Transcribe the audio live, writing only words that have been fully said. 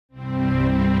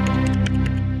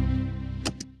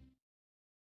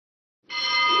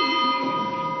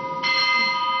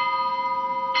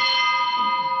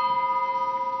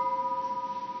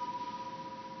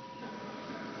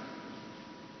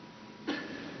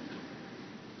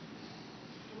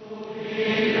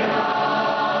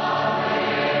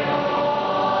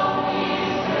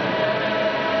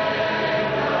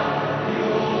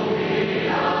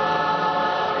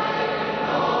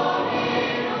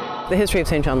the history of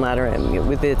St. John Lateran,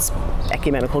 with its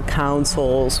ecumenical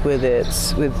councils,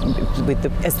 as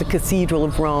the Cathedral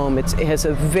of Rome, it has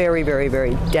a very, very,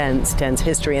 very dense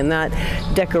history, and that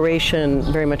decoration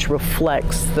very much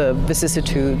reflects the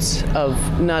vicissitudes of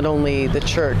not only the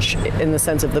church in the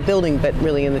sense of the building, but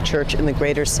really in the church in the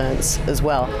greater sense as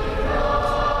well.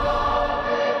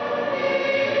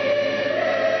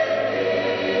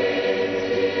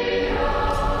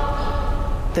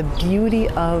 The beauty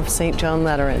of St. John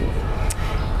Lateran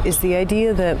is the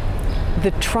idea that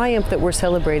the triumph that we're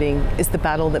celebrating is the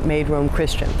battle that made Rome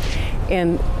Christian.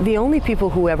 And the only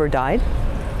people who ever died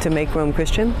to make Rome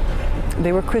Christian,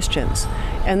 they were Christians.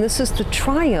 And this is the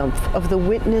triumph of the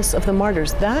witness of the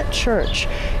martyrs. That church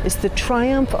is the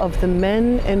triumph of the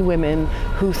men and women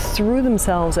who threw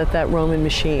themselves at that Roman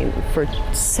machine for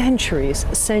centuries,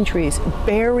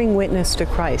 bearing witness to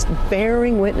Christ,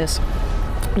 bearing witness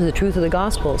to the truth of the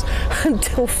Gospels,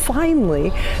 until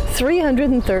finally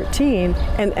 313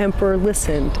 an emperor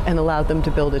listened and allowed them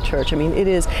to build a church. I mean, it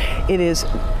is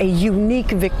a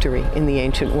unique victory in the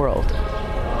ancient world.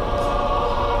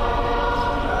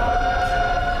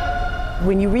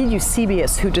 When you read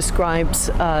Eusebius, who describes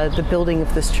the building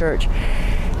of this church,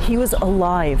 he was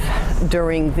alive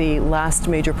during the last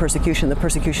major persecution, the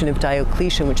persecution of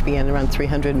Diocletian, which began around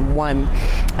 301.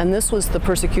 And this was the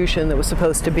persecution that was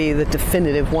supposed to be the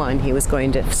definitive one. He was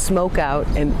going to smoke out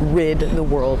and rid the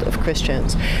world of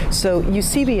Christians. So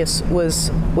Eusebius was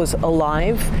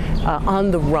alive, on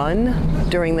the run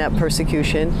during that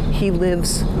persecution. He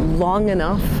lives long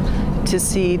enough to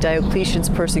see Diocletian's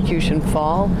persecution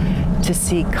fall, to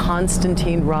see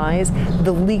Constantine rise,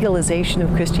 the legalization of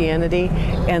Christianity,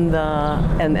 and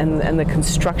the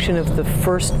construction of the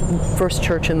first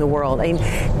church in the world. I mean,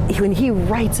 when he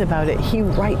writes about it, he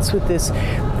writes with this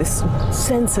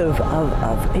sense of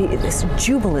this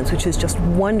jubilance, which is just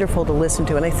wonderful to listen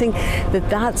to. And I think that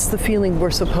that's the feeling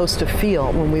we're supposed to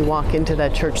feel when we walk into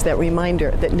that church, that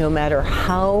reminder that no matter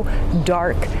how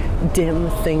dark, dim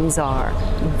things are,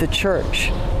 the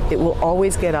church, it will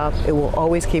always get up, it will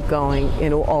always keep going, and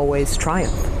it will always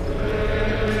triumph.